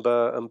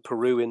September and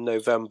Peru in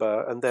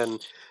November, and then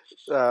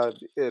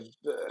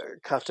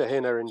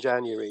Cartagena in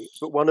January.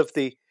 But one of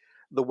the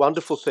the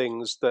wonderful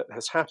things that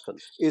has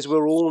happened is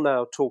we're all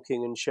now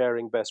talking and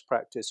sharing best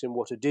practice in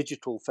what a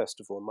digital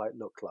festival might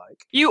look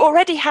like. You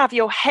already have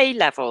your hay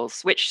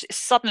levels, which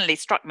suddenly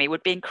struck me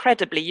would be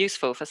incredibly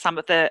useful for some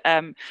of the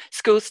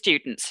school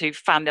students who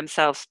found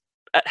themselves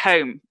at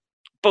home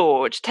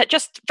bored.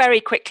 Just very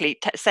quickly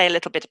say a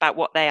little bit about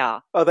what they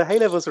are. Oh, the hay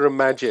levels are a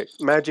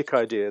magic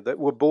idea that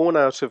were born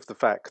out of the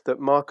fact that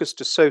Marcus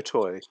de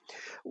Sotoy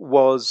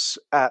was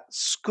at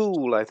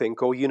school, I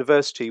think, or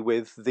university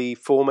with the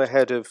former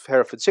head of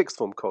Hereford Sixth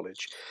Form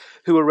College,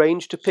 who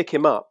arranged to pick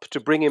him up to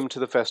bring him to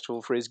the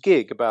festival for his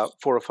gig about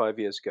 4 or 5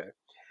 years ago.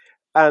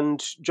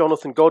 And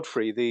Jonathan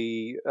Godfrey,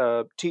 the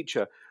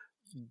teacher,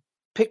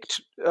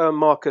 picked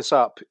Marcus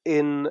up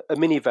in a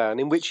minivan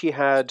in which he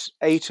had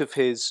 8 of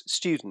his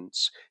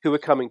students who were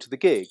coming to the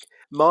gig.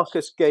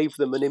 Marcus gave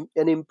them an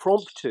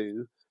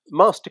impromptu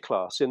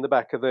masterclass in the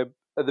back of the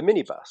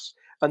minibus.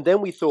 And then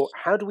we thought,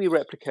 how do we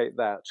replicate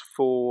that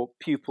for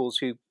pupils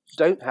who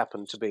don't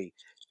happen to be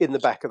in the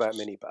back of that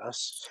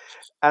minibus?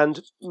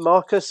 And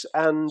Marcus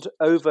and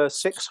over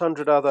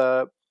 600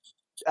 other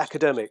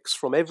academics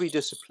from every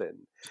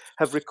discipline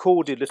have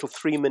recorded little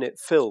 3-minute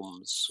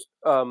films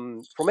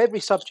from every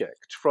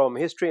subject, from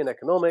history and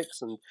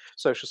economics and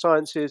social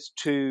sciences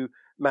to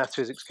math,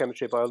 physics,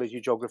 chemistry, biology,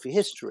 geography,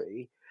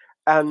 history.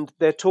 And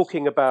they're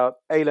talking about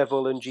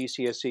A-level and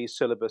GCSE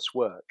syllabus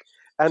work.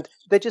 And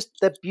they're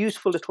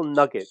beautiful little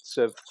nuggets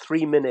of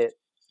 3-minute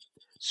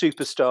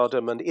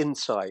superstardom and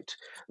insight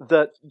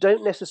that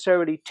don't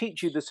necessarily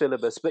teach you the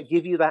syllabus, but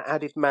give you that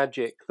added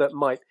magic that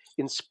might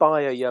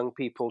inspire young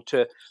people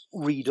to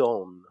read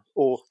on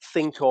or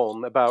think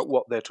on about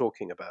what they're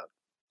talking about.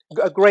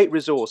 A great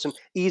resource and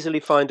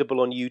easily findable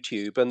on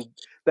YouTube. And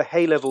the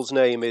Hay Levels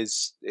name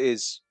is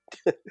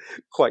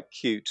quite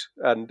cute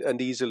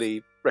and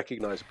easily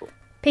recognizable.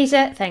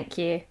 Peter, thank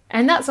you.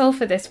 And that's all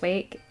for this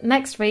week.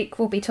 Next week,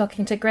 we'll be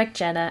talking to Greg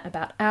Jenner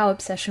about our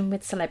obsession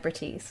with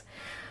celebrities.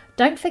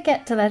 Don't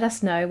forget to let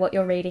us know what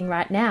you're reading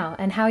right now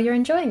and how you're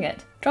enjoying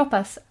it. Drop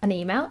us an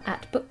email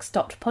at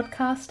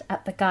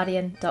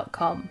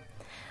books.podcast@theguardian.com.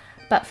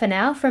 But for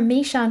now, from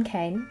me, Sian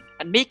Kane.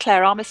 And me,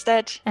 Claire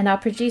Armistead. And our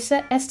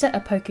producer, Esther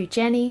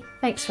Opoku-Jenny.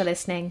 Thanks for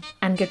listening,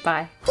 and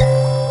goodbye.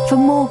 For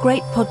more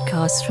great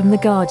podcasts from The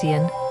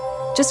Guardian,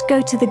 just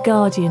go to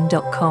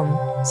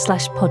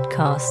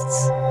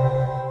theguardian.com/podcasts.